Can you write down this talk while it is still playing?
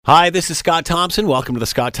Hi, this is Scott Thompson. Welcome to the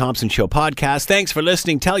Scott Thompson Show Podcast. Thanks for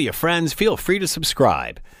listening. Tell your friends. Feel free to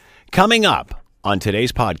subscribe. Coming up on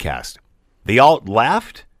today's podcast, the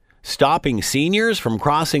alt-left stopping seniors from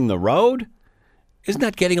crossing the road? Isn't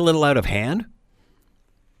that getting a little out of hand?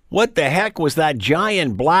 What the heck was that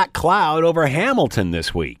giant black cloud over Hamilton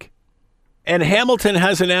this week? And Hamilton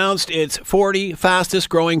has announced its 40 fastest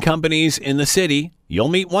growing companies in the city. You'll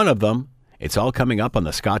meet one of them. It's all coming up on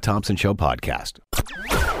the Scott Thompson Show Podcast.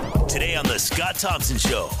 Today on the Scott Thompson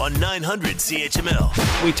Show on 900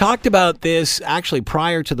 CHML. We talked about this actually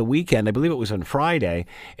prior to the weekend. I believe it was on Friday.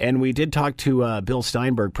 And we did talk to Bill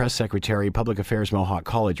Steinburg, Press Secretary, Public Affairs, Mohawk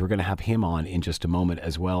College. We're going to have him on in just a moment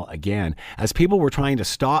as well again. As people were trying to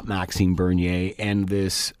stop Maxime Bernier and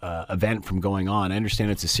this event from going on, I understand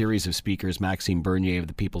it's a series of speakers. Maxime Bernier of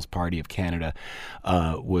the People's Party of Canada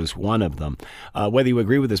was one of them. Whether you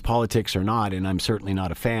agree with his politics or not, and I'm certainly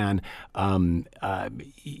not a fan,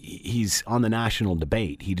 he's on the national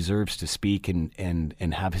debate. He deserves to speak and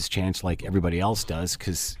have his chance like everybody else does,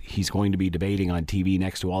 because he's going to be debating on TV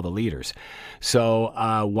next to all the leaders. So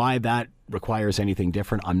why that requires anything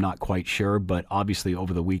different, I'm not quite sure. But obviously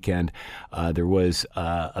over the weekend, there was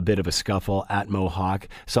a bit of a scuffle at Mohawk.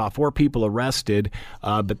 Saw 4 people arrested,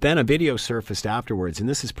 but then a video surfaced afterwards, and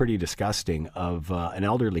this is pretty disgusting, of an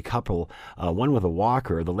elderly couple, one with a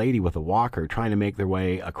walker, the lady with a walker, trying to make their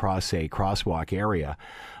way across a crosswalk area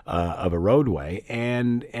of a roadway,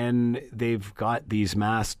 and they've got these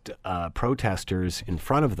masked protesters in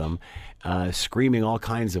front of them, screaming all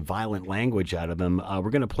kinds of violent language out of them. We're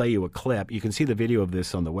going to play you a clip. You can see the video of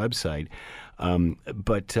this on the website,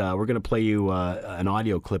 but we're going to play you an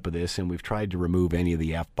audio clip of this, and we've tried to remove any of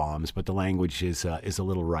the F-bombs, but the language is a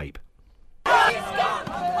little ripe. Nazis scum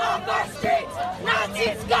off our streets!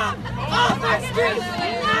 Nazis scum off our streets!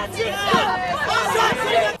 Nazis scum off our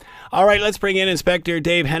streets! All right, let's bring in Inspector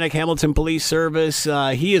Dave Hennick, Hamilton Police Service.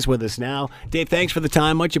 He is with us now. Dave, thanks for the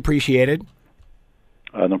time. Much appreciated.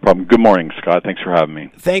 No problem. Good morning, Scott. Thanks for having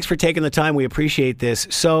me. Thanks for taking the time. We appreciate this.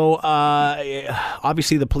 So,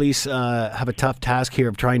 obviously, the police have a tough task here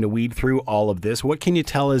of trying to weed through all of this. What can you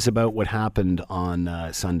tell us about what happened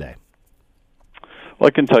on Sunday? Well,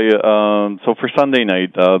 I can tell you, so for Sunday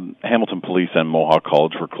night, Hamilton Police and Mohawk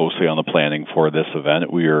College were closely on the planning for this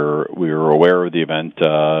event. We were aware of the event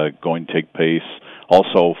going to take place,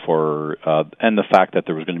 also and the fact that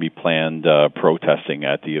there was going to be planned protesting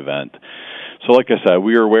at the event. So like I said,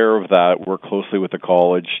 we were aware of that, worked closely with the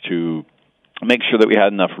college to make sure that we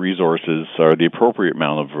had enough resources, or the appropriate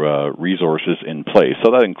amount of resources in place.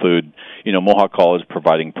 So that include, Mohawk College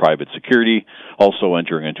providing private security, also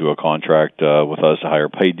entering into a contract with us to hire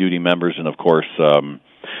paid duty members, and of course,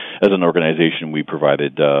 as an organization, we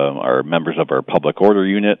provided our members of our public order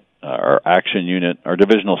unit, our action unit, our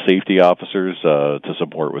divisional safety officers to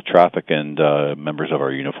support with traffic, and members of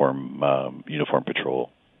our uniform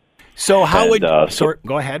patrol. So how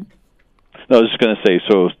go ahead. No, I was just going to say,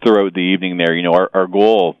 so throughout the evening there, our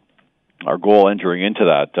goal entering into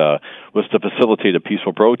that was to facilitate a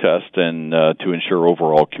peaceful protest and to ensure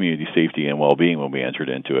overall community safety and well-being when we entered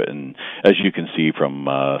into it. And as you can see from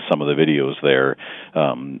some of the videos there,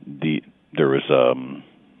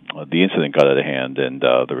 the incident got out of hand, and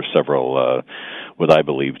there were several what I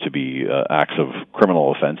believe to be acts of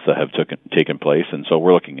criminal offense that have taken place, and so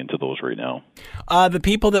we're looking into those right now. The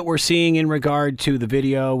people that we're seeing in regard to the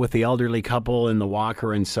video with the elderly couple and the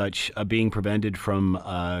walker and such being prevented from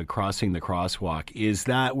crossing the crosswalk,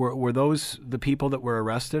 were those the people that were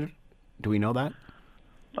arrested? Do we know that?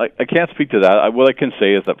 I can't speak to that. What I can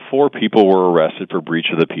say is that 4 people were arrested for breach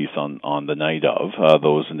of the peace on the night of.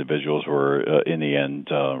 Those individuals were, in the end,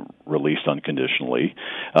 released unconditionally.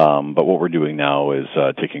 But what we're doing now is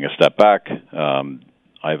taking a step back.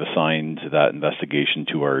 I've assigned that investigation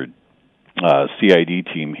to our CID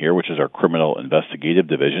team here, which is our Criminal Investigative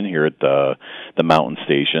Division here at the Mountain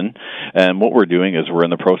Station. And what we're doing is we're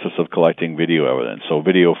in the process of collecting video evidence. So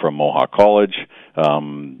video from Mohawk College,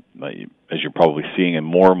 as you're probably seeing, and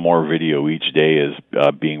more video each day is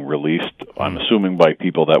being released, I'm assuming by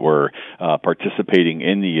people that were participating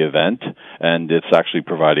in the event, and it's actually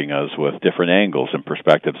providing us with different angles and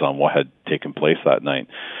perspectives on what had taken place that night.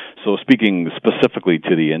 So speaking specifically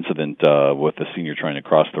to the incident with the senior trying to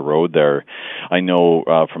cross the road there, I know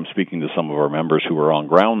from speaking to some of our members who were on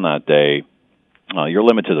ground that day, you're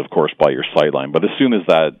limited, of course, by your sightline. But as soon as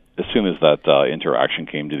that interaction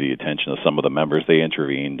came to the attention of some of the members, they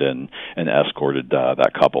intervened and escorted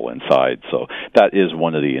that couple inside. So that is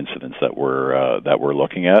one of the incidents that we're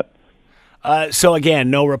looking at. So again,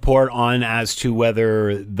 no report on as to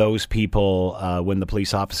whether those people, when the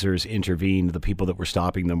police officers intervened, the people that were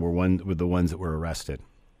stopping them were the ones that were arrested.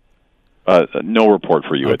 No report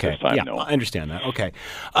for you at Okay. this time. Yeah, No. I understand that. Okay.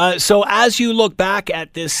 So as you look back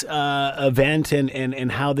at this event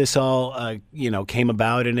and how this all came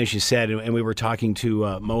about, and as you said, and we were talking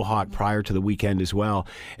to Mohawk prior to the weekend as well,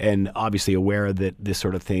 and obviously aware that this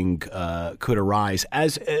sort of thing could arise.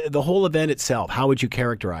 As the whole event itself, how would you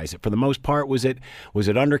characterize it? For the most part, was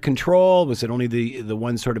it under control? Was it only the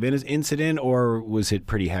one sort of incident, or was it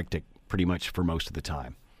pretty hectic, pretty much for most of the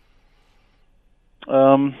time?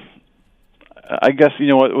 I guess,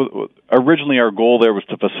 originally our goal there was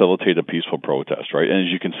to facilitate a peaceful protest, right? And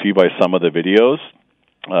as you can see by some of the videos,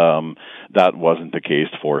 that wasn't the case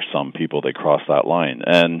for some people. They crossed that line.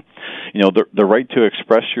 And, the right to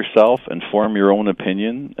express yourself and form your own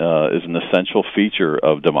opinion is an essential feature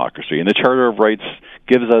of democracy. And the Charter of Rights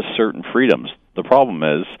gives us certain freedoms. The problem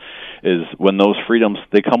is when those freedoms,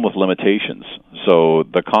 they come with limitations. So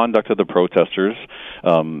the conduct of the protesters,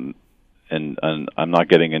 and I'm not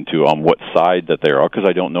getting into on what side that they are, because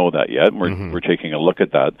I don't know that yet. We're taking a look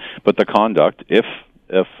at that. But the conduct, if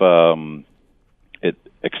it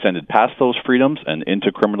extended past those freedoms and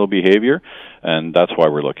into criminal behavior, and that's why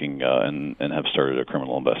we're looking and have started a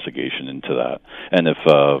criminal investigation into that. And if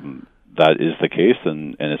that is the case,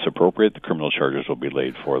 and it's appropriate, the criminal charges will be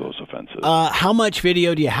laid for those offenses. How much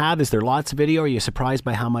video do you have? Is there lots of video? Are you surprised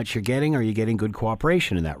by how much you're getting? Are you getting good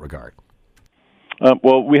cooperation in that regard?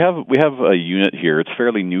 Well, we have a unit here. It's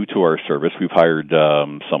fairly new to our service. We've hired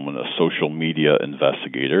a social media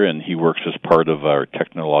investigator, and he works as part of our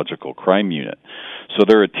technological crime unit. So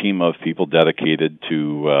they're a team of people dedicated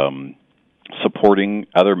to supporting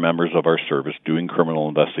other members of our service doing criminal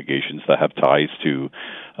investigations that have ties to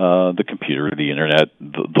the computer, the internet,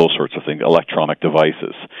 those sorts of things, electronic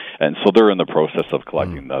devices. And so they're in the process of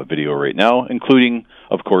collecting the video right now, including,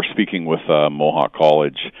 of course, speaking with Mohawk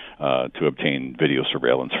College to obtain video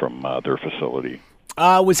surveillance from their facility.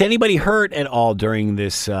 Was anybody hurt at all during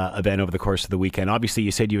this event over the course of the weekend? Obviously,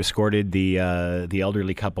 you said you escorted the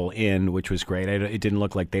elderly couple in, which was great. It didn't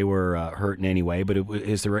look like they were hurt in any way, but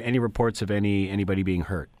is there any reports of anybody being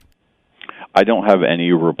hurt? I don't have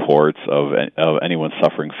any reports of anyone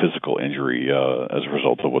suffering physical injury as a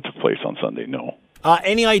result of what took place on Sunday, no.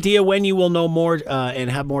 Any idea when you will know more and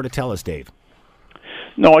have more to tell us, Dave?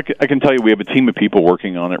 No, I can tell you we have a team of people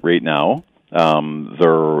working on it right now.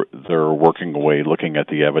 They're working away, looking at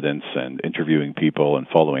the evidence and interviewing people and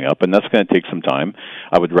following up, and that's going to take some time.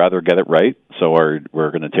 I would rather get it right, so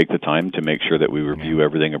we're going to take the time to make sure that we review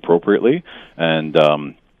everything appropriately, and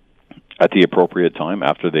at the appropriate time,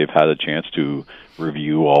 after they've had a chance to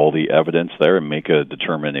review all the evidence there and make a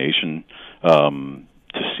determination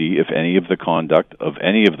to see if any of the conduct of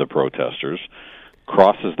any of the protesters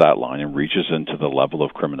crosses that line and reaches into the level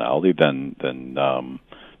of criminality, then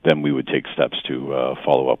we would take steps to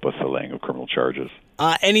follow up with the laying of criminal charges.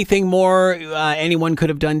 Anything more anyone could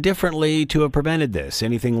have done differently to have prevented this?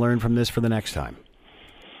 Anything learned from this for the next time?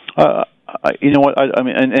 You know what? I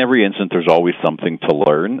mean, in every instance, there's always something to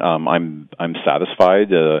learn. I'm satisfied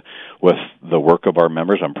with the work of our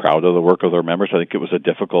members. I'm proud of the work of our members. I think it was a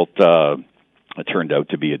difficult. It turned out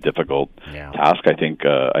to be a difficult task. I think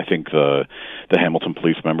the Hamilton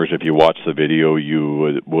police members, if you watch the video,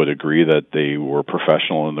 you would agree that they were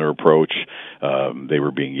professional in their approach. They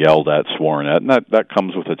were being yelled at, sworn at, and that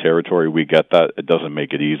comes with the territory. We get that. It doesn't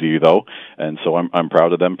make it easy, though, and so I'm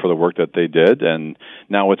proud of them for the work that they did. And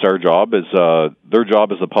now it's our job. Their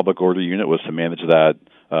job as a public order unit was to manage that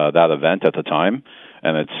event at the time,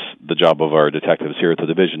 and it's the job of our detectives here at the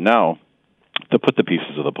division now to put the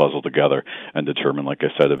pieces of the puzzle together and determine, like I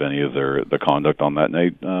said, if any of the conduct on that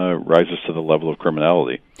night rises to the level of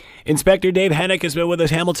criminality. Inspector Dave Hennick has been with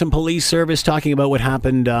us, Hamilton Police Service, talking about what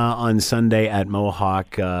happened on Sunday at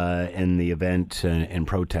Mohawk in the event and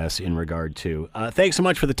protests in regard to. Thanks so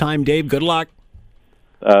much for the time, Dave. Good luck.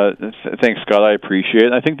 Thanks, Scott. I appreciate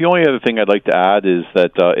it. I think the only other thing I'd like to add is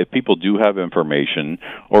that if people do have information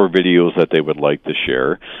or videos that they would like to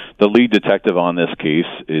share, the lead detective on this case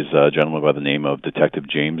is a gentleman by the name of Detective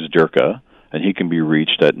James Durka, and he can be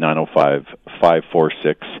reached at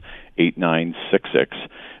 905-546-8966.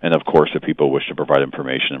 And, of course, if people wish to provide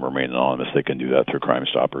information and remain anonymous, they can do that through Crime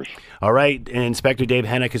Stoppers. All right. Inspector Dave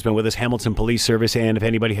Hennick has been with us, Hamilton Police Service, and if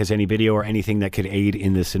anybody has any video or anything that could aid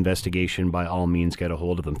in this investigation, by all means, get a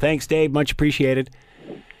hold of them. Thanks, Dave. Much appreciated.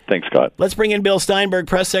 Thanks, Scott. Let's bring in Bill Steinburg,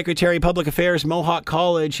 Press Secretary, Public Affairs, Mohawk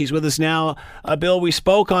College. He's with us now. Bill, we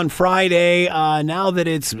spoke on Friday. Now that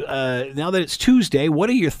it's Tuesday, what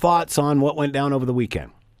are your thoughts on what went down over the weekend?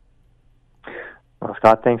 Well,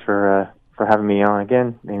 Scott, thanks for having me on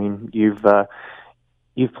again. I mean, you've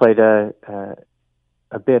played a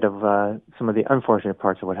bit of some of the unfortunate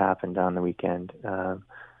parts of what happened on the weekend.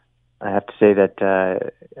 I have to say that,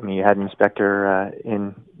 you had an inspector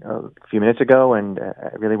in a few minutes ago, and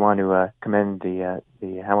I really want to commend the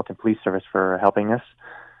Hamilton Police Service for helping us.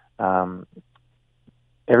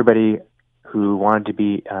 Everybody who wanted to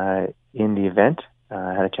be in the event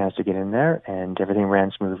had a chance to get in there, and everything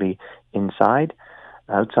ran smoothly inside.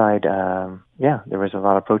 Outside, there was a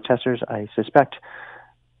lot of protesters. I suspect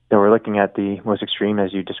that we're looking at the most extreme,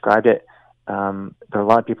 as you described it. There were a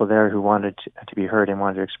lot of people there who wanted to be heard and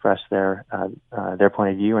wanted to express their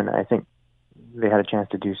point of view, and I think they had a chance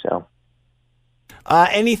to do so.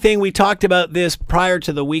 Anything, we talked about this prior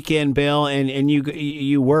to the weekend, Bill, and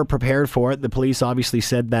you were prepared for it. The police obviously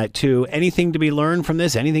said that too. Anything to be learned from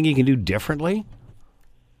this? Anything you can do differently?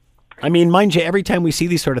 I mean, mind you, every time we see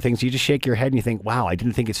these sort of things, you just shake your head and you think, wow, I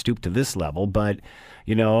didn't think it stooped to this level. But,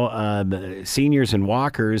 seniors and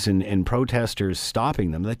walkers and protesters stopping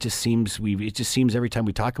them, it just seems every time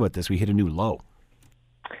we talk about this, we hit a new low.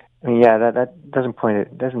 That doesn't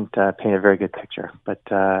paint a very good picture. But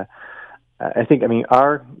I think,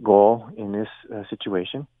 our goal in this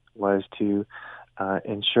situation was to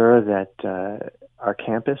ensure that our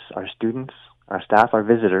campus, our students, our staff, our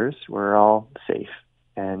visitors were all safe.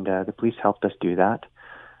 And the police helped us do that.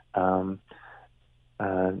 The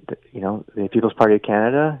People's Party of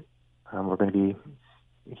Canada, we're going to be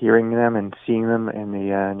hearing them and seeing them in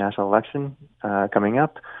the national election coming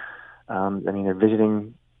up. They're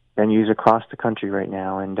visiting venues across the country right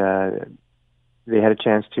now, and they had a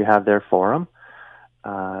chance to have their forum.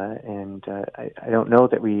 I don't know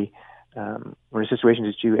that we're in a situation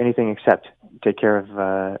to do anything except take care of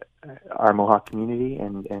our Mohawk community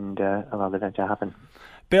and allow the event to happen.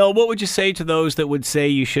 Bill, what would you say to those that would say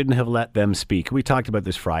you shouldn't have let them speak? We talked about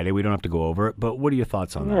this Friday. We don't have to go over it, but what are your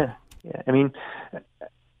thoughts on that? Yeah.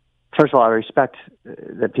 First of all, I respect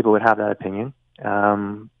that people would have that opinion,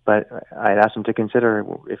 but I'd ask them to consider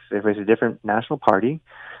if there was a different national party,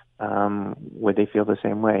 would they feel the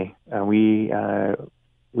same way? We are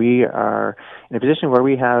in a position where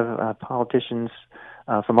we have politicians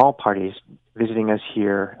from all parties visiting us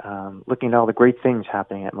here, looking at all the great things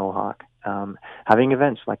happening at Mohawk, having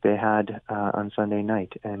events like they had on Sunday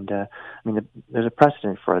night, and there's a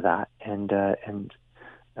precedent for that, and the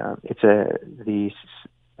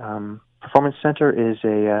Performance Center is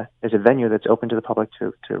a venue that's open to the public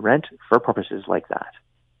to rent for purposes like that.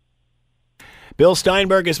 Bill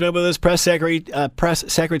Steinburg has been with us, Press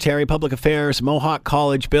Secretary, Public Affairs, Mohawk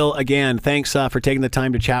College. Bill, again, thanks for taking the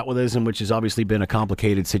time to chat with us, and which has obviously been a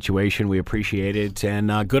complicated situation. We appreciate it,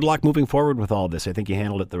 and good luck moving forward with all this. I think you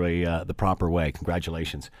handled it the proper way.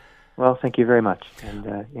 Congratulations. Well, thank you very much,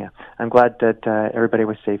 and I'm glad that everybody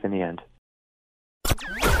was safe in the end.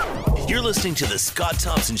 You're listening to the Scott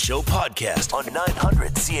Thompson Show Podcast on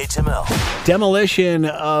 900 CHML. Demolition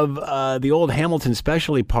of the old Hamilton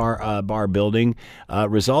Specialty Bar building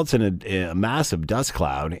results in a massive dust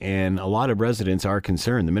cloud, and a lot of residents are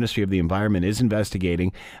concerned. The Ministry of the Environment is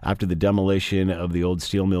investigating after the demolition of the old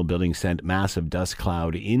steel mill building sent massive dust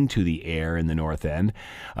cloud into the air in the north end.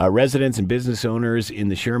 Residents and business owners in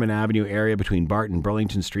the Sherman Avenue area between Barton and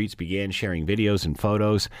Burlington Streets began sharing videos and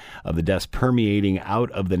photos of the dust permeating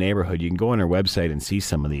out of the neighborhood. You can go on our website and see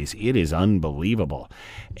some of these. It is unbelievable.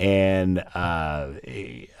 And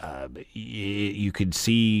you could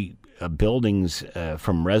see buildings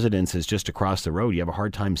from residences just across the road. You have a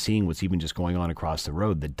hard time seeing what's even just going on across the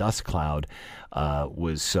road. The dust cloud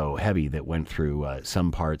was so heavy that went through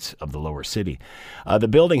some parts of the lower city. The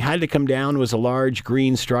building had to come down. It was a large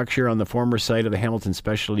green structure on the former site of the Hamilton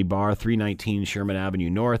Specialty Bar, 319 Sherman Avenue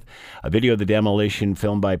North. A video of the demolition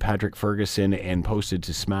filmed by Patrick Ferguson and posted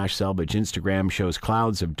to Smash Salvage Instagram shows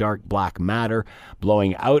clouds of dark black matter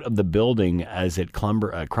blowing out of the building as it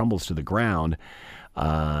crumbles to the ground.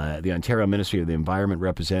 The Ontario Ministry of the Environment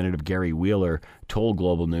representative Gary Wheeler told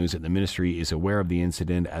Global News that the ministry is aware of the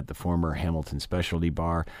incident at the former Hamilton Specialty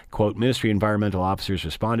Bar. Quote, Ministry environmental officers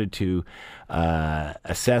responded to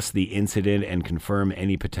assess the incident and confirm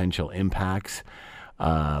any potential impacts,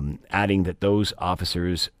 adding that those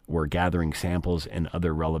officers were gathering samples and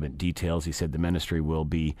other relevant details. He said the ministry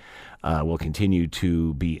will continue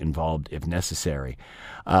to be involved if necessary.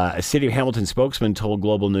 A City of Hamilton spokesman told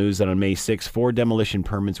Global News that on May 6, 4 demolition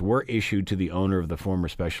permits were issued to the owner of the former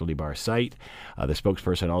Specialty Bar site. The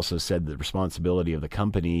spokesperson also said the responsibility of the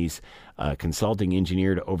company's consulting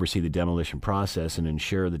engineer to oversee the demolition process and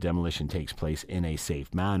ensure the demolition takes place in a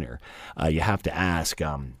safe manner. You have to ask,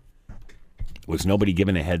 was nobody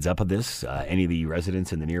given a heads up of this? Any of the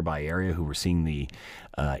residents in the nearby area who were seeing the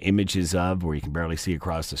images of where you can barely see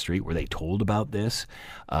across the street, were they told about this?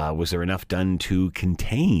 Was there enough done to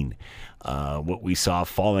contain what we saw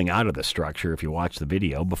falling out of the structure, if you watch the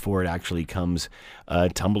video, before it actually comes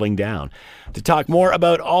tumbling down. To talk more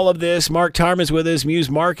about all of this, Mark Tharme is with us, Muse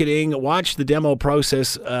Marketing. Watched the demo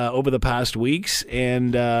process over the past weeks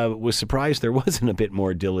and was surprised there wasn't a bit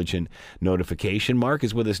more diligent notification. Mark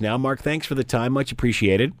is with us now. Mark, thanks for the time. Much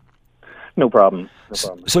appreciated. No problem.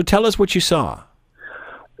 So tell us what you saw.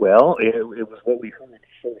 Well, it was what we heard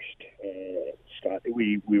first, Scott.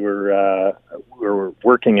 We were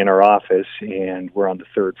working in our office, and we're on the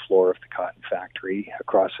third floor of the cotton factory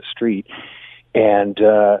across the street, and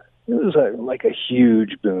it was like a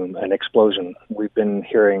huge boom, an explosion. We've been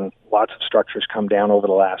hearing lots of structures come down over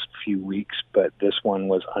the last few weeks, but this one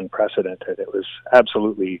was unprecedented. It was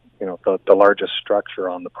absolutely, the largest structure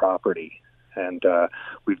on the property. And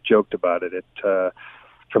we've joked about it.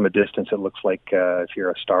 From a distance, it looks like, if you're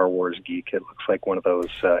a Star Wars geek, it looks like one of those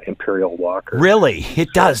Imperial walkers. Really?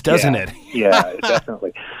 It does, doesn't it? Yeah,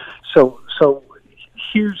 definitely. So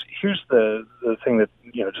here's the thing that,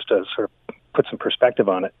 just to sort of put some perspective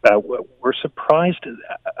on it. We're surprised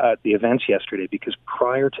at the events yesterday because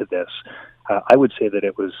prior to this, I would say that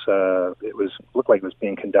it looked like it was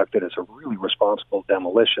being conducted as a really responsible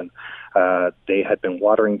demolition. They had been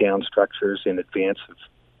watering down structures in advance of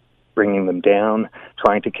bringing them down,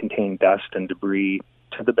 trying to contain dust and debris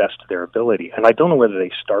to the best of their ability. And I don't know whether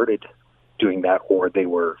they started doing that or they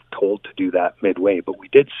were told to do that midway, but we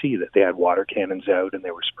did see that they had water cannons out and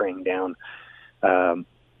they were spraying down.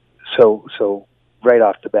 So right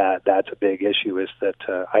off the bat, that's a big issue, is that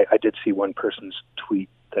I did see one person's tweet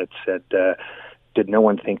that said, did no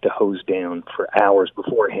one think to hose down for hours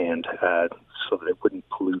beforehand so that it wouldn't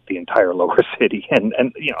pollute the entire lower city? And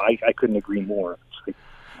I couldn't agree more.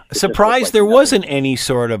 Surprised there wasn't any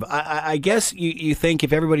sort of, I guess you think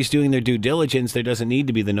if everybody's doing their due diligence, there doesn't need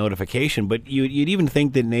to be the notification, but you'd even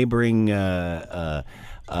think that neighboring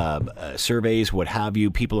surveys, what have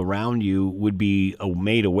you, people around you would be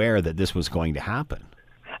made aware that this was going to happen.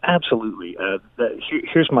 Absolutely.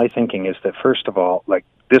 Here's my thinking is that, first of all,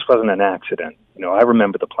 this wasn't an accident. I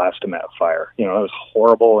remember the Plastomat fire. It was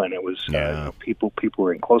horrible, and it was people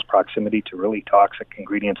were in close proximity to really toxic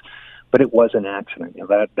ingredients. But it was an accident. You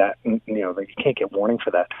can't get warning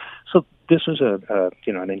for that. So this was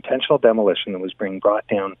an intentional demolition that was being brought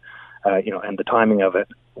down. And the timing of it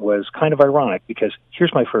was kind of ironic because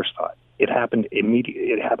here's my first thought: it happened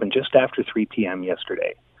immediately. It happened just after 3 p.m.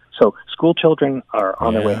 yesterday. So school children are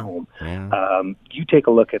on their way home. Yeah. You take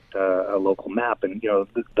a look at a local map, and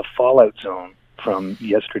the fallout zone from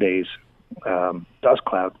yesterday's dust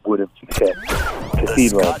cloud would have hit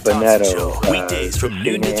Cathedral, Veneto, weekdays from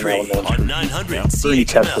noon to 3 on 900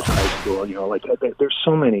 CHML. High School. There's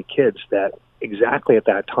so many kids that exactly at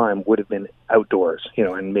that time would have been outdoors,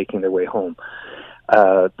 and making their way home.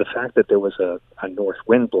 The fact that there was a north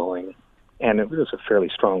wind blowing, and it was a fairly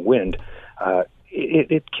strong wind,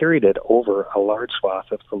 it carried it over a large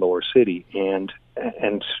swath of the lower city, and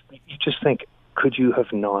you just think, could you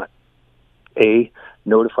have not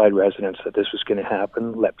notified residents that this was going to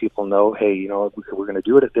happen, let people know, hey, we're going to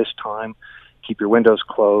do it at this time, keep your windows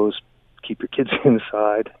closed, keep your kids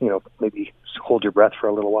inside, maybe hold your breath for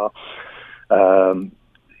a little while.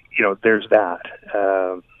 There's that.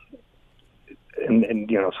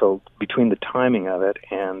 So between the timing of it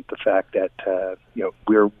and the fact that,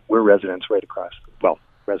 we're residents right across,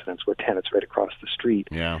 we're tenants right across the street.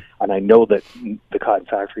 Yeah. And I know that the cotton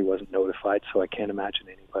factory wasn't notified, so I can't imagine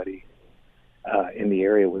anybody in the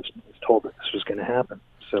area was told that this was going to happen.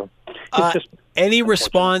 So it's just any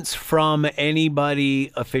response from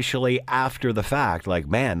anybody officially after the fact, like,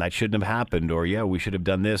 man, that shouldn't have happened, or we should have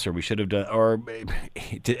done this, or we should have done, or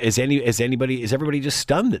is everybody just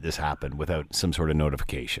stunned that this happened without some sort of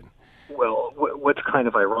notification? Well, what's kind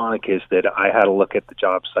of ironic is that I had a look at the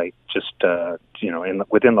job site just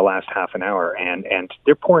within the last half an hour, and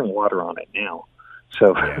they're pouring water on it now.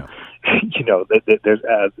 So, there's.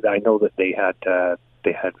 I know that they had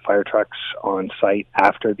fire trucks on site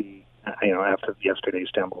after after yesterday's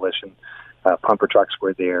demolition. Pumper trucks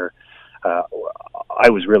were there. I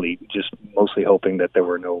was really just mostly hoping that there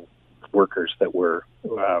were no workers that were,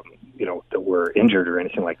 that were injured or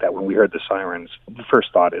anything like that. When we heard the sirens, the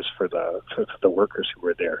first thought is for the workers who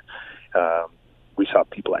were there. We saw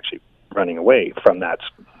people actually running away from that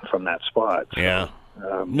spot. So, yeah.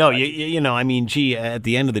 Gee, at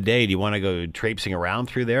the end of the day, do you want to go traipsing around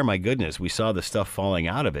through there? My goodness, we saw the stuff falling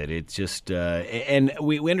out of it. It's just, and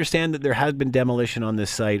we understand that there has been demolition on this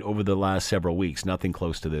site over the last several weeks. Nothing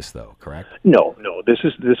close to this, though, correct? No, this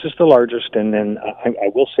is the largest, and then I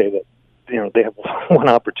will say that they have one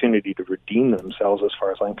opportunity to redeem themselves as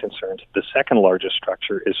far as I'm concerned. The second largest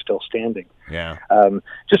structure is still standing. Yeah.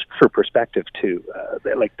 Just for perspective too,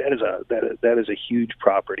 that is a huge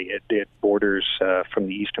property. It borders from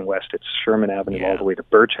the east and west. It's Sherman Avenue all the way to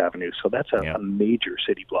Birch Avenue. So that's a major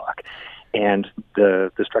city block. And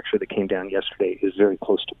the structure that came down yesterday is very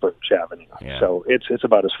close to Birch Avenue. Yeah. So it's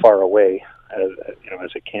about as far away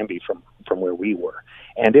as it can be from where we were.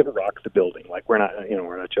 And it rocked the building. Like we're not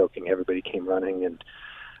joking. Everybody came running, and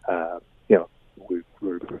we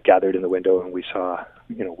were gathered in the window, and we saw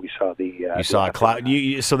the. You saw a cloud.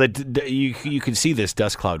 So that you could see this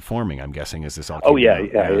dust cloud forming. I'm guessing as this all. Oh yeah.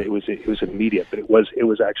 It was immediate, but it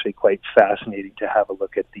was actually quite fascinating to have a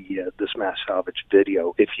look at this mass salvage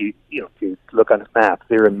video. If you look on a map,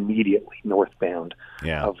 they're immediately northbound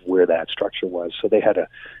of where that structure was. So they had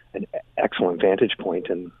an excellent vantage point,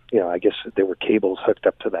 and I guess there were cables hooked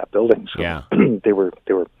up to that building, so they were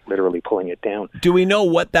literally pulling it down. Do we know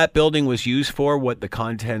what that building was used for? What the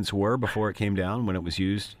contents were before it came down, when it was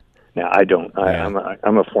used? Now I don't.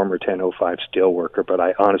 I'm a former 1005 steel worker, but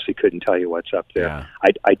I honestly couldn't tell you what's up there.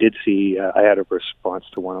 Yeah. I did see. I had a response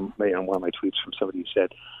to one of my tweets from somebody who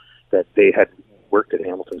said that they had worked at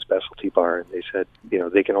Hamilton Specialty Bar, and they said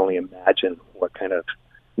they can only imagine what kind of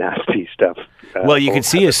nasty stuff. Well, you could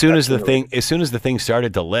see as soon as the thing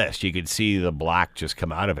started to list, you could see the black just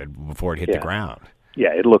come out of it before it hit the ground.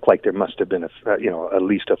 Yeah, it looked like there must have been at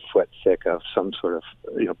least a foot thick of some sort of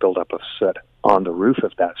buildup of soot on the roof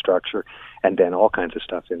of that structure, and then all kinds of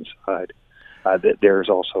stuff inside. There's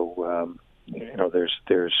also there's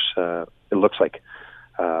it looks like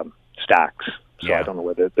stacks. So I don't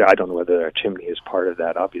know whether a chimney is part of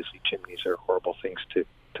that. Obviously, chimneys are horrible things to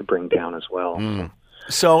bring down as well.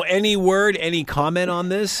 So any word, any comment on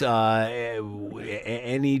this?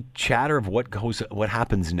 Any chatter of what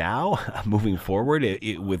happens now, moving forward,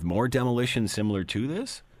 with more demolition similar to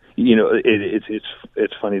this?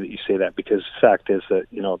 It's funny that you say that, because the fact is that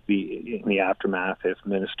in the aftermath, if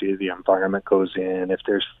Ministry of the Environment goes in, if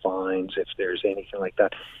there's fines, if there's anything like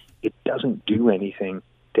that, it doesn't do anything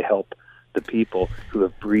to help the people who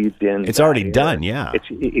have breathed in. It's already done, yeah.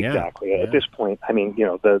 Exactly. At this point, I mean,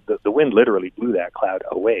 the wind literally blew that cloud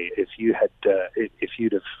away. If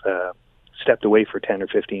you'd have stepped away for 10 or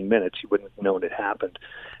 15 minutes, you wouldn't have known it happened.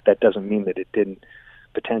 That doesn't mean that it didn't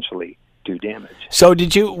potentially do damage. So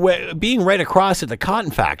did you, being right across at the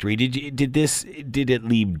cotton factory, did it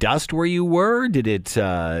leave dust where you were? Did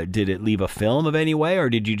it leave a film of any way, or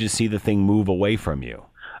did you just see the thing move away from you?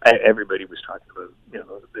 Everybody was talking about,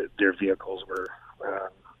 their vehicles were,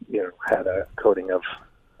 had a coating of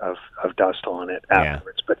dust on it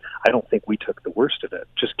afterwards. But I don't think we took the worst of it.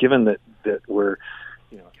 Just given that we're,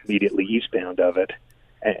 immediately eastbound of it,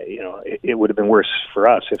 it would have been worse for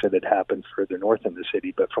us if it had happened further north in the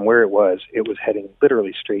city. But from where it was heading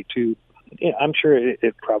literally straight to. I'm sure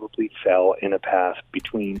it probably fell in a path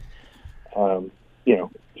between,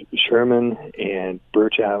 Sherman and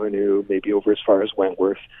Birch Avenue, maybe over as far as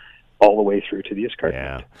Wentworth, all the way through to the escarpment.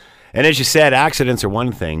 Yeah. And as you said, accidents are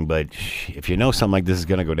one thing, but if you know something like this is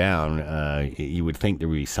going to go down, you would think there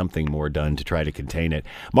would be something more done to try to contain it.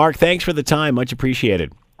 Mark, thanks for the time. Much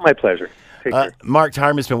appreciated. My pleasure. Take care. Mark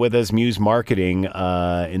Tharme has been with us, Muse Marketing,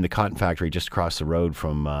 in the cotton factory just across the road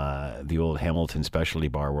from the old Hamilton Specialty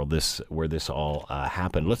Bar where this all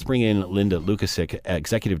happened. Let's bring in Lynda Lukasik,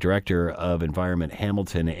 Executive Director of Environment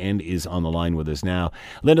Hamilton, and is on the line with us now.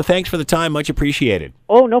 Lynda, thanks for the time. Much appreciated.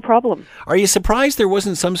 Oh, no problem. Are you surprised there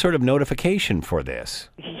wasn't some sort of notification for this?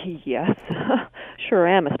 Yes. Sure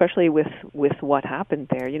am, especially with what happened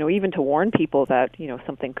there. Even to warn people that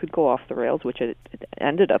something could go off the rails, which it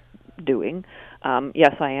ended up doing.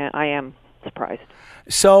 Yes, I am surprised.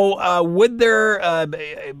 So,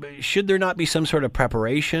 should there not be some sort of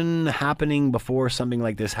preparation happening before something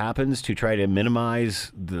like this happens to try to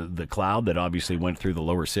minimize the cloud that obviously went through the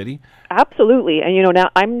lower city? Absolutely, and now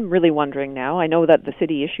I'm really wondering now. I know that the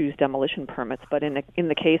city issues demolition permits, but in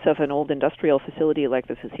the case of an old industrial facility like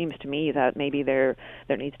this, it seems to me that maybe there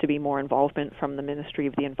needs to be more involvement from the Ministry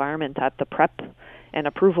of the Environment at the prep and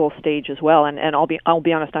approval stage as well. And I'll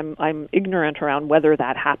be honest, I'm ignorant around whether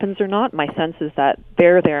that happens or not. My sense is that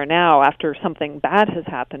they're there now after something bad has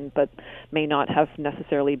happened, but may not have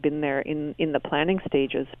necessarily been there in the planning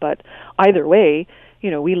stages. But either way,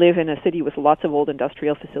 we live in a city with lots of old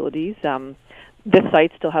industrial facilities. this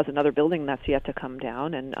site still has another building that's yet to come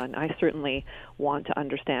down, and I certainly want to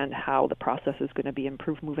understand how the process is going to be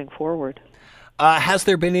improved moving forward. Has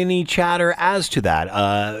there been any chatter as to that?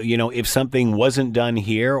 If something wasn't done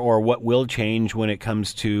here, or what will change when it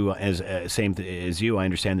comes to, same as you, I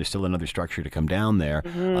understand there's still another structure to come down there,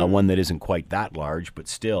 one that isn't quite that large, but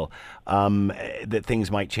still, that things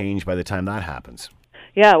might change by the time that happens.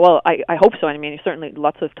 Yeah, well, I hope so. I mean, certainly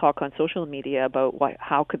lots of talk on social media about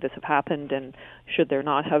how could this have happened, and should there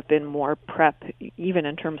not have been more prep, even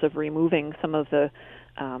in terms of removing some of the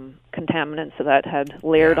contaminants that had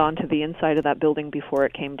layered onto the inside of that building before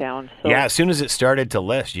it came down. So, yeah, as soon as it started to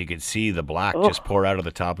lift, you could see the black just pour out of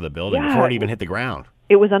the top of the building before it even hit the ground.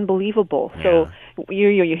 It was unbelievable. Yeah. So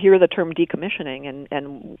you hear the term decommissioning,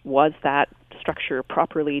 and was that structure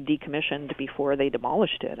properly decommissioned before they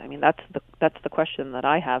demolished it? I mean, that's the question that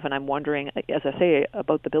I have, and I'm wondering, as I say,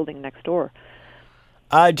 about the building next door.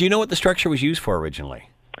 Do you know what the structure was used for originally?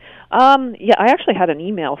 Yeah, I actually had an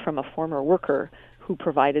email from a former worker who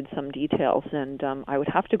provided some details, and I would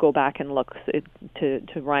have to go back and look to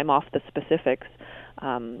rhyme off the specifics.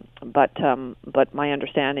 But my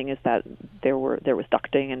understanding is that there was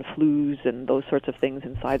ducting and flues and those sorts of things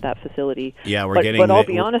inside that facility. Yeah, But I'll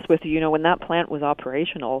be honest with you, when that plant was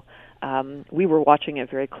operational, we were watching it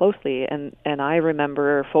very closely, and I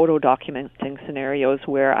remember photo documenting scenarios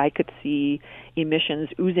where I could see emissions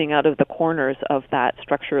oozing out of the corners of that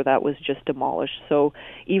structure that was just demolished. So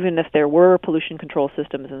even if there were pollution control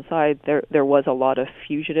systems inside, there was a lot of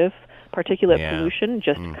fugitive particulate pollution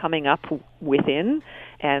just coming up within,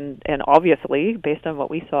 and obviously, based on what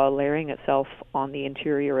we saw, layering itself on the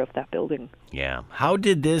interior of that building. Yeah. How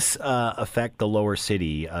did this affect the lower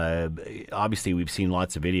city? Obviously, we've seen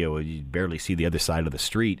lots of video. You barely see the other side of the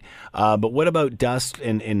street. But what about dust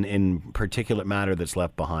and particulate matter that's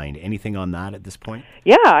left behind? Anything on that at this point?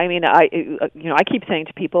 Yeah, I mean, I keep saying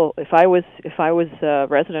to people, if I was a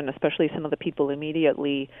resident, especially some of the people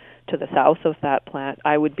immediately to the south of that plant,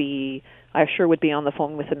 I sure would be on the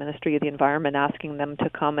phone with the Ministry of the Environment asking them to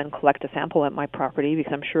come and collect a sample at my property,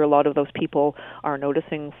 because I'm sure a lot of those people are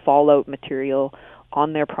noticing fallout material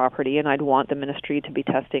on their property, and I'd want the ministry to be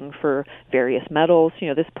testing for various metals.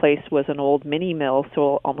 This place was an old mini mill,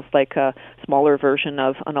 so almost like a smaller version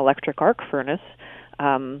of an electric arc furnace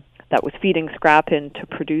that was feeding scrap in to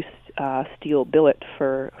produce steel billet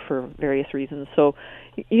for various reasons. So,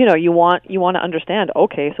 you want to understand,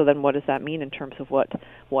 okay, so then what does that mean in terms of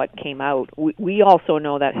what came out? We also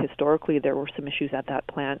know that historically there were some issues at that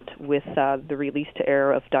plant with the release to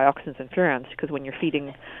air of dioxins and furans, because when you're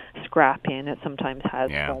feeding scrap in, it sometimes has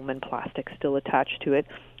foam and plastic still attached to it.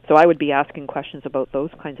 So I would be asking questions about those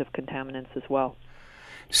kinds of contaminants as well.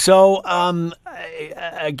 So,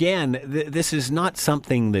 again, this is not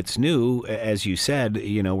something that's new. As you said,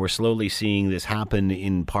 we're slowly seeing this happen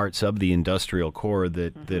in parts of the industrial core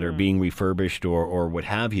that are being refurbished or what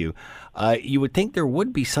have you. You would think there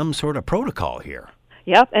would be some sort of protocol here.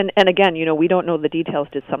 Yeah, and again, we don't know the details.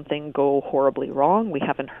 Did something go horribly wrong? We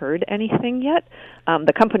haven't heard anything yet.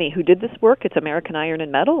 The company who did this work, it's American Iron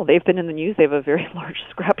and Metal. They've been in the news. They have a very large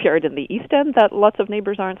scrapyard in the East End that lots of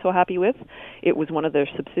neighbors aren't so happy with. It was one of their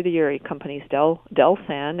subsidiary companies,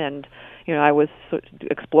 Delsan, and I was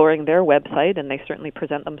exploring their website, and they certainly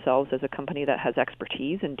present themselves as a company that has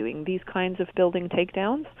expertise in doing these kinds of building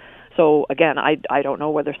takedowns. So again, I don't know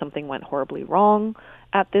whether something went horribly wrong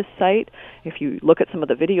at this site. If you look at some of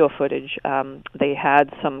the video footage, they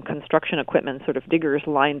had some construction equipment, sort of diggers,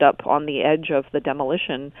 lined up on the edge of the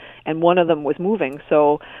demolition, and one of them was moving.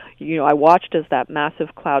 So, I watched as that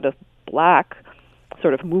massive cloud of black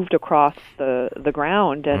sort of moved across the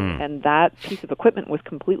ground, and that piece of equipment was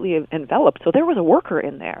completely enveloped. So there was a worker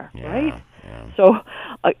in there, right? Yeah. So,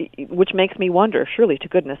 which makes me wonder, surely to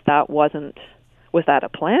goodness was that a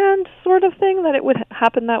planned sort of thing that it would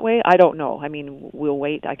happen that way? I don't know. I mean, we'll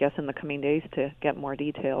wait, I guess, in the coming days to get more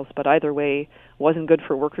details. But either way, wasn't good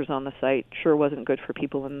for workers on the site. Sure wasn't good for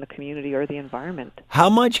people in the community or the environment. How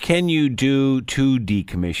much can you do to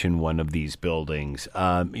decommission one of these buildings?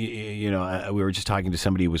 We were just talking to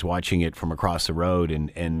somebody who was watching it from across the road, and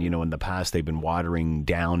in the past they've been watering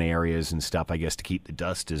down areas and stuff, I guess, to keep the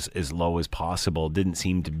dust as low as possible. Didn't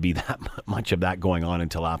seem to be that much of that going on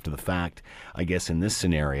until after the fact, I guess, in this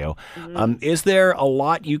scenario. Is there a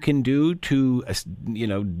lot you can do to,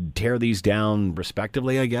 tear these down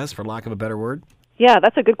respectively, I guess, for lack of a better word? Yeah,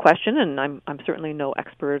 that's a good question, and I'm certainly no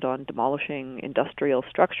expert on demolishing industrial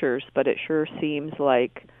structures, but it sure seems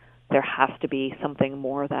like there has to be something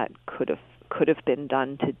more that could have been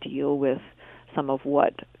done to deal with some of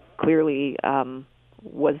what clearly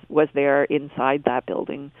was there inside that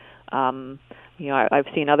building. I've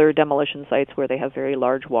seen other demolition sites where they have very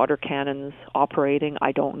large water cannons operating.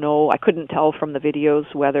 I don't know. I couldn't tell from the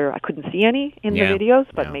videos whether I couldn't see any in the videos,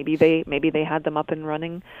 but maybe they had them up and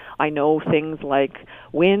running. I know things like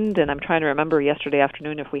wind, and I'm trying to remember yesterday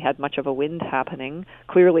afternoon if we had much of a wind happening.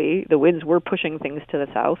 Clearly, the winds were pushing things to the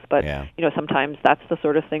south, but sometimes that's the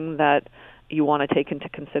sort of thing that you want to take into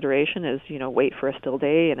consideration is, wait for a still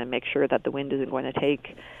day and then make sure that the wind isn't going to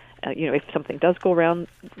take, if something does go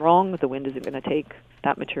wrong, the wind isn't going to take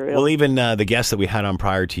that material. Well, even the guest that we had on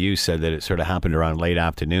prior to you said that it sort of happened around late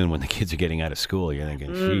afternoon when the kids are getting out of school. You're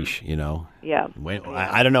thinking, sheesh, Yeah.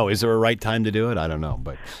 I don't know. Is there a right time to do it? I don't know.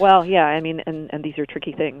 But well, yeah, I mean, and these are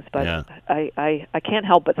tricky things, but I can't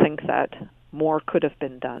help but think that more could have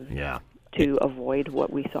been done. Yeah. To avoid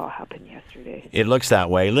what we saw happen yesterday. It looks that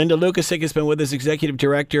way. Lynda Lukasik has been with us, Executive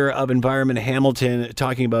Director of Environment Hamilton,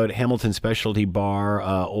 talking about Hamilton Specialty Bar,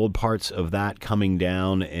 old parts of that coming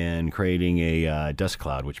down and creating a dust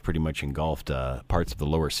cloud, which pretty much engulfed parts of the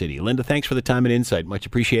lower city. Lynda, thanks for the time and insight. Much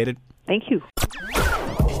appreciated. Thank you.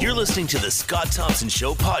 You're listening to the Scott Thompson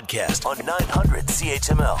Show podcast on 900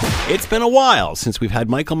 CHML. It's been a while since we've had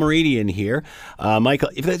Michael Marini in here. Michael,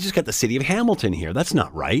 if I just got the city of Hamilton here, that's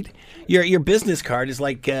not right. Your business card is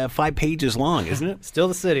like 5 pages long, isn't it? Still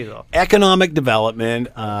the city, though. Economic development,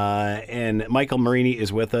 and Michael Marini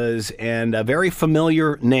is with us, and a very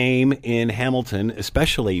familiar name in Hamilton,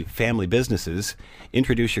 especially family businesses.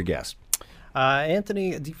 Introduce your guest.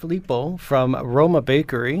 Anthony DiFilippo from Roma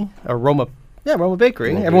Bakery, or Roma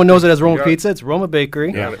Bakery. Everyone knows it as Roma Pizza. It's Roma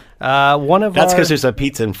Bakery. Yeah. That's because there's a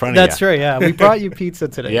pizza in front of you. That's right, yeah. We brought you pizza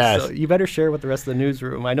today. Yes. So you better share with the rest of the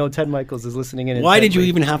newsroom. I know Ted Michaels is listening in. Why did you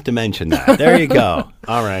even have to mention that? There you go.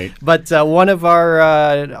 All right. But one of our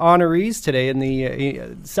honorees today in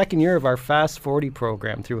the second year of our Fast 40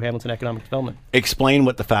 program through Hamilton Economic Development. Explain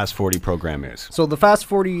what the Fast 40 program is. So the Fast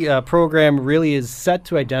 40 program really is set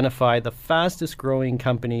to identify the fastest growing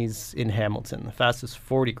companies in Hamilton, the fastest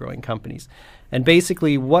 40 growing companies. And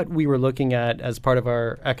basically what we were looking at as part of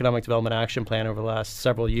our Economic Development Action Plan over the last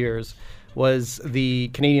several years was the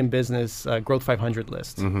Canadian Business Growth 500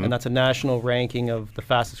 list. And that's a national ranking of the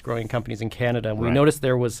fastest growing companies in Canada. And we noticed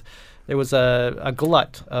there was a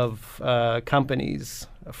glut of companies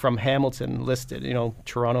from Hamilton listed,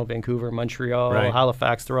 Toronto, Vancouver, Montreal,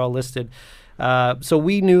 Halifax, they're all listed. So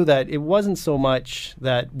we knew that it wasn't so much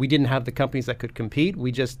that we didn't have the companies that could compete.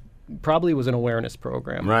 We just probably was an awareness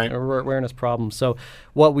program, or awareness problem. So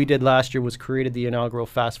what we did last year was created the inaugural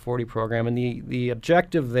Fast 40 program, and the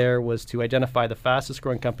objective there was to identify the fastest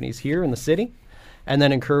growing companies here in the city, and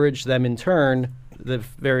then encourage them in turn, the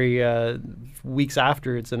very weeks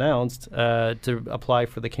after it's announced, to apply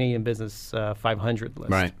for the Canadian Business 500 list.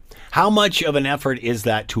 Right. How much of an effort is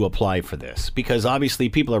that to apply for this? Because obviously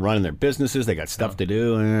people are running their businesses, they got stuff to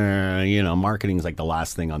do, marketing is like the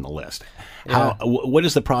last thing on the list. What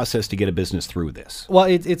is the process to get a business through this? Well,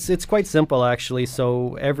 it's quite simple, actually.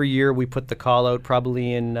 So every year we put the call out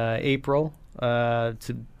probably in April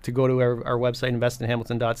to go to our website,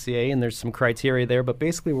 investinhamilton.ca, and there's some criteria there. But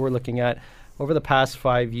basically we're looking at, over the past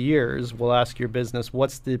 5 years, we'll ask your business,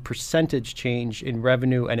 what's the percentage change in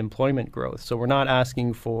revenue and employment growth? So we're not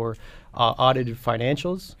asking for audited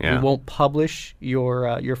financials. We won't publish your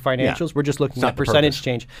financials. We're just looking at percentage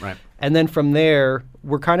change. Right. And then from there,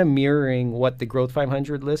 we're kind of mirroring what the Growth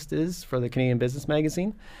 500 list is for the Canadian Business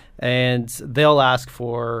Magazine. And they'll ask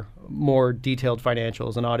for more detailed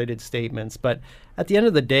financials and audited statements. But at the end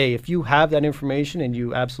of the day, if you have that information, and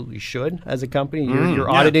you absolutely should as a company, you're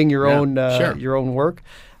auditing your own work.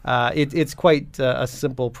 It's quite a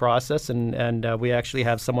simple process, and we actually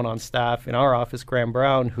have someone on staff in our office, Graham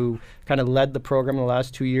Brown, who kind of led the program in the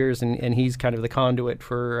last 2 years, and he's kind of the conduit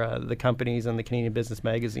for the companies and the Canadian Business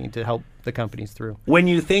Magazine to help the companies through. When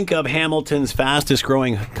you think of Hamilton's fastest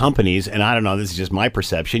growing companies, and I don't know, this is just my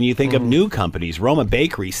perception, you think of new companies. Roma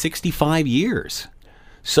Bakery, 65 years.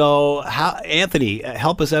 So, Anthony,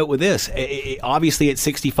 help us out with this. Obviously, at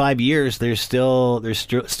 65 years, there's still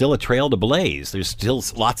a trail to blaze. There's still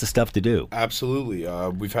lots of stuff to do. Absolutely.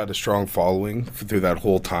 We've had a strong following through that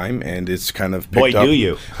whole time, and it's kind of picked up. Boy, do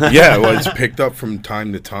you. Yeah, well, it's picked up from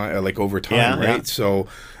time to time, like over time, right? Yeah. So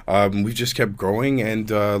we've just kept growing,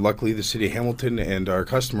 and luckily the City of Hamilton and our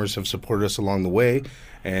customers have supported us along the way.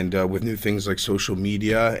 And with new things like social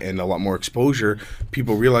media and a lot more exposure,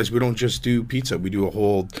 people realize we don't just do pizza. We do a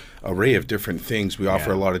whole array of different things. We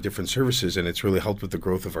offer a lot of different services, and it's really helped with the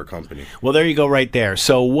growth of our company. Well, there you go right there.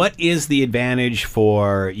 So what is the advantage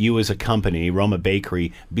for you as a company, Roma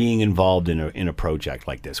Bakery, being involved in a project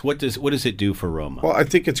like this? What does it do for Roma? Well, I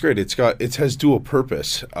think it's great. It has dual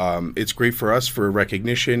purpose. It's great for us for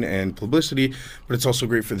recognition and publicity, but it's also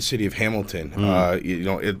great for the city of Hamilton.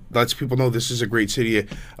 It lets people know this is a great city,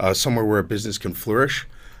 somewhere where a business can flourish.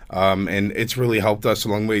 And it's really helped us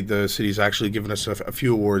along the way. The city's actually given us a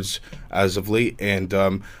few awards as of late, and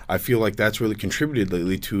I feel like that's really contributed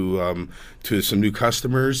lately to some new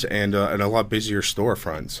customers and a lot busier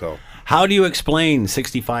storefront. So, how do you explain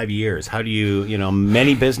 65 years? How do you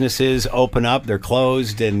many businesses open up, they're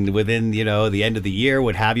closed, and within the end of the year,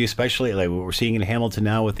 what have you, especially like what we're seeing in Hamilton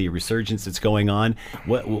now with the resurgence that's going on.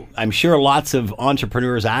 I'm sure lots of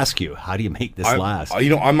entrepreneurs ask you, how do you make this last?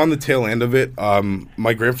 I'm on the tail end of it.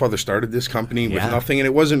 My grandfather started this company with nothing, and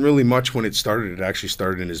it wasn't really much when it started. It actually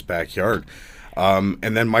started in his backyard.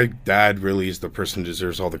 And then my dad really is the person who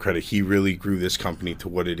deserves all the credit. He really grew this company to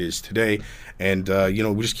what it is today. And,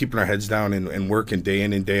 we're just keeping our heads down and working day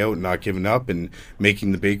in and day out and not giving up and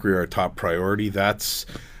making the bakery our top priority. That's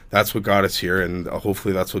what got us here, and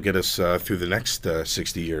hopefully that's what get us through the next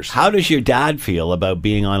 60 years. How does your dad feel about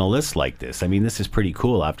being on a list like this? I mean, this is pretty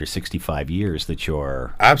cool after 65 years that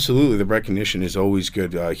you're... Absolutely. The recognition is always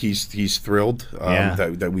good. He's thrilled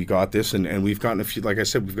that we got this, and we've gotten a few, like I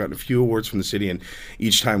said, we've gotten a few awards from the city, and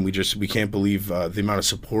each time we can't believe the amount of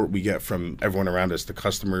support we get from everyone around us, the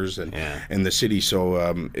customers and the city.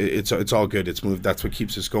 So it's all good. It's moved. That's what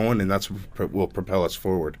keeps us going, and that's what will propel us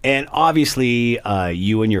forward. And obviously,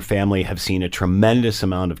 you and your family have seen a tremendous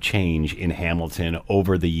amount of change in Hamilton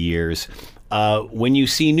over the years. When you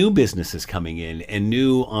see new businesses coming in and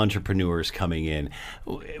new entrepreneurs coming in,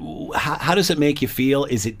 how does it make you feel?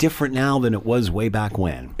 Is it different now than it was way back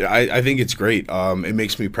when? I think it's great. It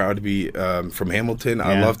makes me proud to be from Hamilton. Yeah.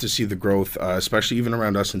 I love to see the growth, especially even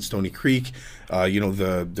around us in Stony Creek.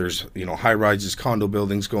 There's high rises, condo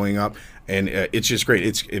buildings going up. And it's just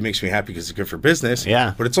great. It makes me happy because it's good for business,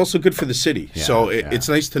 but it's also good for the city. Yeah, so it's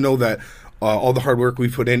nice to know that all the hard work we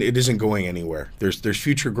put in, it isn't going anywhere. There's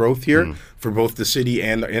future growth here for both the city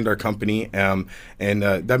and our company, and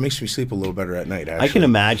that makes me sleep a little better at night, actually. I can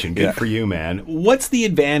imagine. Good for you, man. What's the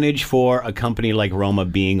advantage for a company like Roma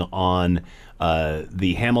being on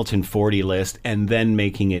the Hamilton 40 list and then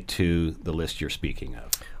making it to the list you're speaking of?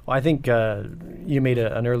 Well, I think you made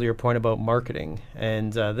an earlier point about marketing,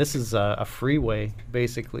 and this is a free way,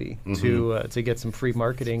 basically, to get some free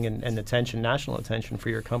marketing and attention, national attention for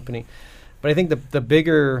your company. But I think the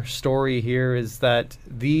bigger story here is that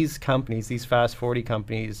these companies, these Fast 40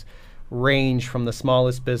 companies, range from the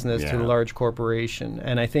smallest business to the large corporation.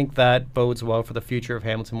 And I think that bodes well for the future of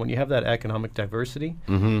Hamilton. When you have that economic diversity,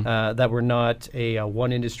 that we're not a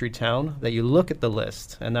one industry town, that you look at the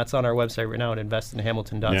list, and that's on our website right now at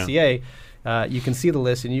investinhamilton.ca. You can see the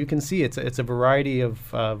list, and you can see it's a variety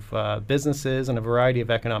of businesses and a variety of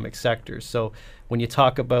economic sectors. So when you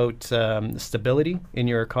talk about stability in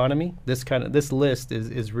your economy, this list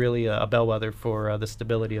is really a bellwether for the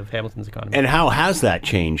stability of Hamilton's economy. And how has that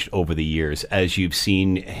changed over the years as you've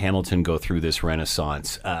seen Hamilton go through this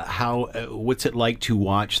renaissance? What's it like to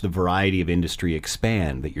watch the variety of industry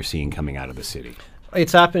expand that you're seeing coming out of the city?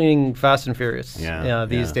 It's happening fast and furious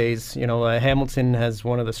these days. Hamilton has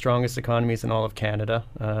one of the strongest economies in all of Canada.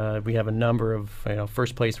 We have a number of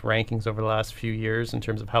first place rankings over the last few years in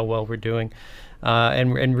terms of how well we're doing.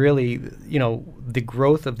 And really, the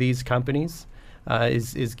growth of these companies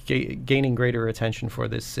is gaining greater attention for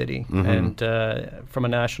this city. And from a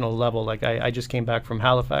national level, like I just came back from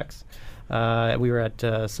Halifax. We were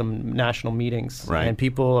at some national meetings, and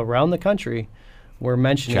people around the country were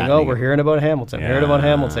mentioning, we're hearing about Hamilton, hearing about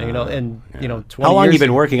Hamilton, and 20 How long years have you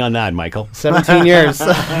been working on that, Michael? 17 years.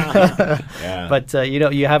 But,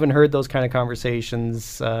 you haven't heard those kind of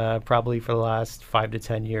conversations probably for the last 5 to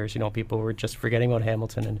 10 years. People were just forgetting about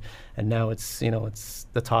Hamilton, and now it's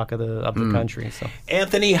the talk of the country. So,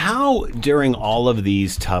 Anthony, how during all of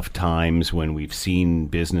these tough times when we've seen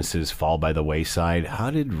businesses fall by the wayside,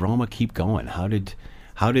 how did Roma keep going? How did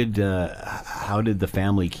the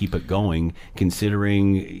family keep it going,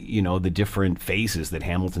 considering the different phases that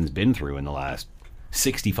Hamilton's been through in the last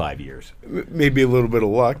 65 years? Maybe a little bit of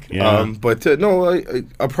luck, but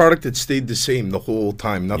a product that stayed the same the whole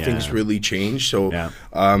time. Nothing's really changed. So,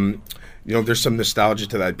 there's some nostalgia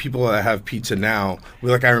to that. People that have pizza now,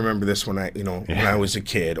 I remember this when I was a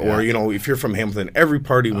kid. Or, if you're from Hamilton, every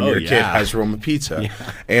party when you're a kid has Roma Pizza.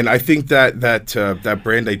 Yeah. And I think that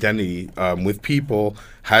brand identity with people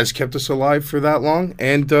has kept us alive for that long.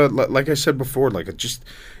 And like I said before, just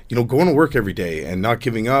going to work every day and not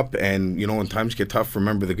giving up, and when times get tough,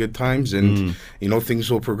 remember the good times, and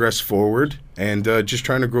things will progress forward, and just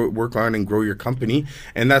trying to work on and grow your company.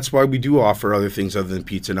 And that's why we do offer other things other than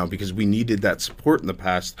pizza now, because we needed that support in the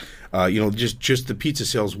past. Just the pizza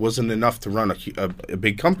sales wasn't enough to run a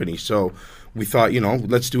big company, so we thought,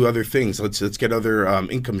 let's do other things. Let's get other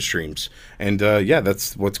income streams. And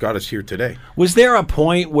that's what's got us here today. Was there a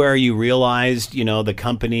point where you realized, the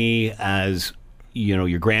company, as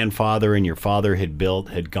your grandfather and your father had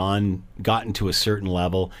gotten to a certain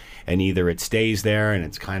level, and either it stays there and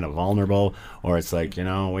it's kind of vulnerable, or it's like,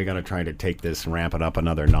 we got to try to take this and ramp it up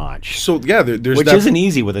another notch? So there's which isn't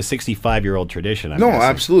easy with a 65-year-old tradition. I'm guessing.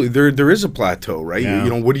 Absolutely. There is a plateau, right?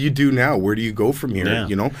 Yeah. What do you do now? Where do you go from here?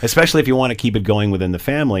 Yeah. Especially if you want to keep it going within the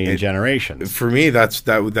family and generations. For me,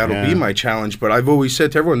 that'll be my challenge. But I've always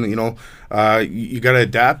said to everyone, you got to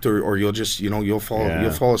adapt, or you'll just you'll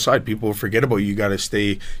fall aside. People will forget about you. You got to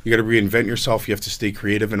reinvent yourself. You have to stay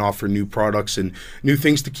creative and offer new products and new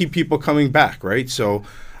things to keep people coming back, right? So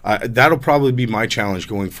that'll probably be my challenge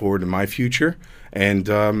going forward in my future. And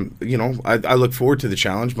I look forward to the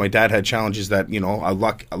challenge. My dad had challenges that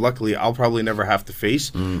luckily I'll probably never have to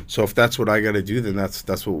face. So if that's what I got to do, then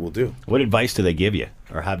that's what we'll do. What advice do they give you,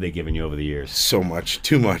 or have they given you over the years? So much,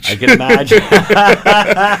 too much. I can imagine.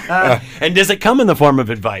 And does it come in the form of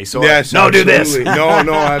advice? Or, yes, no, absolutely. Do this.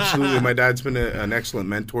 No, absolutely. My dad's been an excellent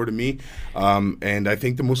mentor to me, and I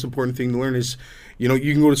think the most important thing to learn is, you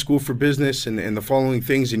can go to school for business and the following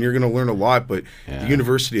things, and you're going to learn a lot, but the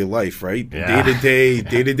university of life, right? Yeah.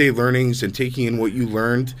 Day-to-day learnings, and taking in what you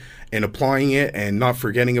learned and applying it and not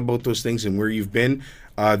forgetting about those things and where you've been.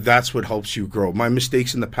 That's what helps you grow. My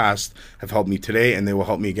mistakes in the past have helped me today, and they will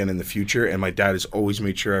help me again in the future. And my dad has always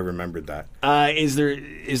made sure I remembered that. Is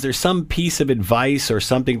there some piece of advice or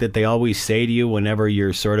something that they always say to you whenever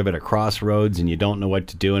you're sort of at a crossroads and you don't know what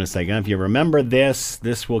to do? And it's like, if you remember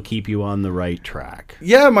this will keep you on the right track.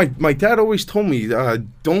 Yeah, my dad always told me,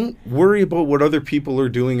 don't worry about what other people are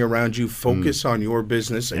doing around you. Focus on your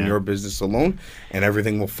business and your business alone, and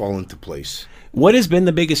everything will fall into place. What has been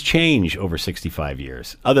the biggest change over 65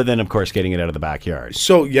 years, other than, of course, getting it out of the backyard?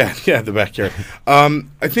 So, the backyard.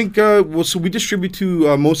 I think, so we distribute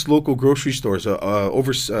to most local grocery stores,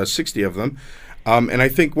 over 60 of them. And I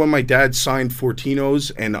think when my dad signed Fortino's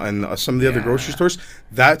and some of the other grocery stores,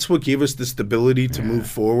 that's what gave us the stability to move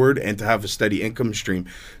forward and to have a steady income stream.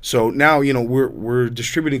 So now, we're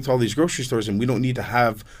distributing to all these grocery stores, and we don't need to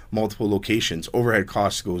have multiple locations. Overhead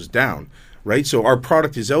costs goes down. Right, so our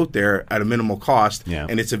product is out there at a minimal cost,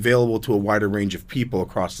 and it's available to a wider range of people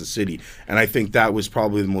across the city. And I think that was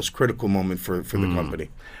probably the most critical moment for the company.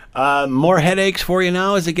 More headaches for you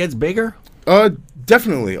now as it gets bigger?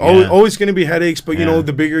 Definitely. Always going to be headaches, but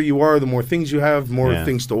the bigger you are, the more things you have, more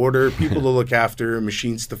things to order, people to look after,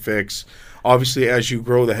 machines to fix. Obviously, as you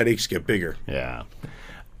grow, the headaches get bigger. Yeah.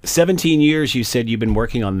 17 years, you said you've been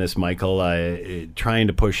working on this, Michael, trying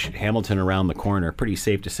to push Hamilton around the corner. Pretty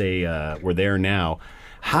safe to say we're there now.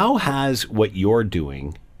 How has what you're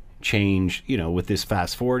doing changed, with this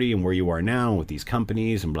Fast 40 and where you are now with these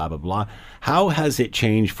companies and blah, blah, blah? How has it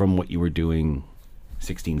changed from what you were doing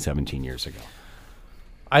 16, 17 years ago?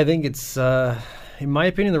 I think it's, in my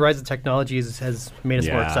opinion, the rise of technology has made us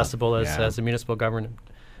more accessible as a municipal government.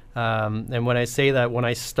 And when I say that, when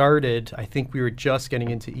I started, I think we were just getting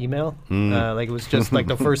into email. It was just like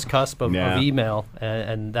the first cusp of email,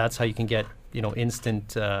 and that's how you can get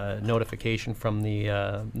instant notification from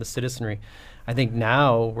the citizenry. I think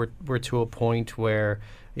now we're to a point where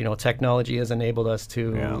technology has enabled us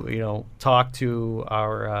to talk to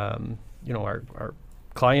our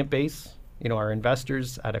client base, our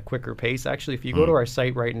investors at a quicker pace. Actually, if you go to our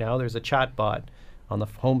site right now, there's a chat bot on the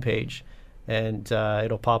homepage. And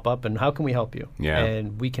it'll pop up, and how can we help you?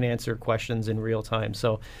 And we can answer questions in real time.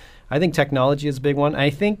 So I think technology is a big one. I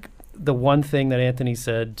think the one thing that Anthony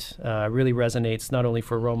said really resonates not only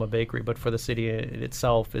for Roma Bakery, but for the city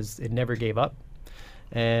itself, is it never gave up.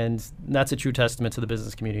 And that's a true testament to the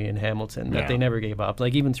business community in Hamilton, that they never gave up.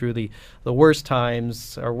 Like, even through the worst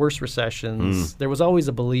times or worst recessions, there was always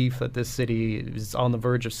a belief that this city is on the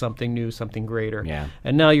verge of something new, something greater.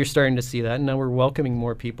 And now you're starting to see that. And now we're welcoming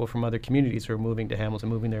more people from other communities who are moving to Hamilton,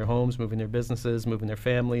 moving their homes, moving their businesses, moving their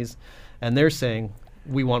families. And they're saying,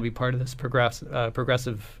 we want to be part of this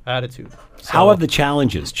progressive attitude. So, how have the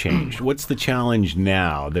challenges changed? What's the challenge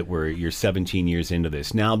now that you're 17 years into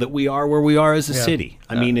this? Now that we are where we are as a city,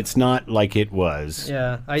 I mean, it's not like it was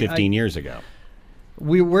 15 years ago.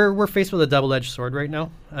 We're faced with a double-edged sword right now.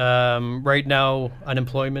 Right now,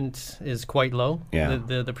 unemployment is quite low. Yeah.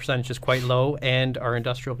 The percentage is quite low, and our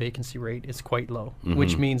industrial vacancy rate is quite low,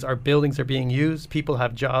 which means our buildings are being used, people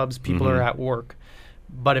have jobs, people are at work.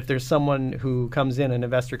 But if there's someone who comes in, an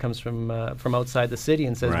investor comes from outside the city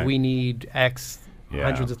and says, we need X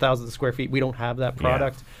hundreds of thousands of square feet, we don't have that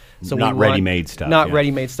product. So not ready-made stuff. Not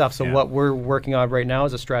ready-made stuff. So what we're working on right now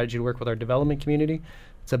is a strategy to work with our development community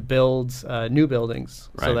to build new buildings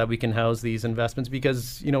so that we can house these investments,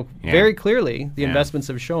 because very clearly the investments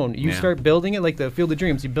have shown you start building it like the Field of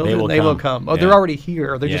Dreams, you build it and they will come. They're already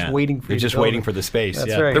here, they're just waiting for you. They're just waiting for the space.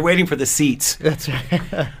 That's right. They're waiting for the seats. That's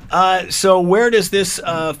right. So where does this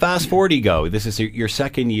Fast 40 go? This is your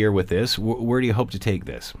second year with this. Where do you hope to take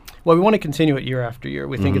this? Well, we want to continue it year after year.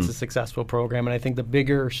 We think it's a successful program, and I think the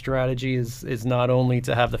bigger strategy is not only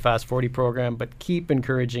to have the Fast 40 program, but keep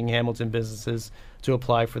encouraging Hamilton businesses to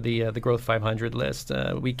apply for the Growth 500 list.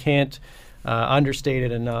 We can't understate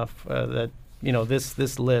it enough that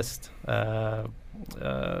this list for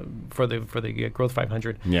the Growth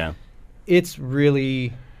 500. Yeah, it's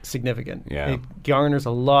really significant. Yeah. It garners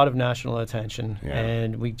a lot of national attention,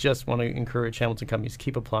 and we just want to encourage Hamilton companies to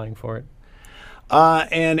keep applying for it.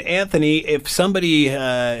 And Anthony, if somebody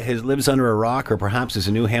lives under a rock, or perhaps is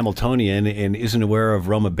a new Hamiltonian and isn't aware of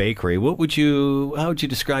Roma Bakery, how would you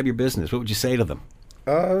describe your business? What would you say to them?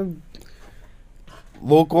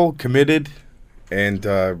 Local, committed, and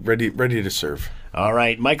ready to serve. All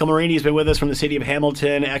right. Michael Marini has been with us from the City of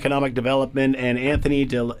Hamilton Economic Development, and Anthony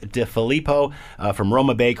DiFilippo from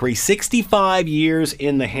Roma Bakery. 65 years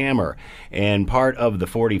in the hammer and part of the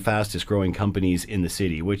 40 fastest growing companies in the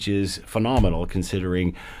city, which is phenomenal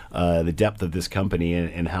considering the depth of this company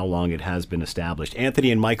and how long it has been established.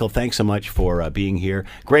 Anthony and Michael, thanks so much for being here.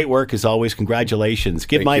 Great work as always. Congratulations.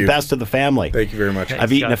 Give my best to the family. Thank you very much.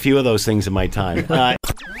 I've eaten a few of those things in my time.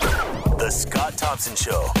 The Scott Thompson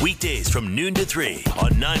Show, weekdays from noon to 3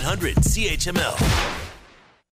 on 900 CHML.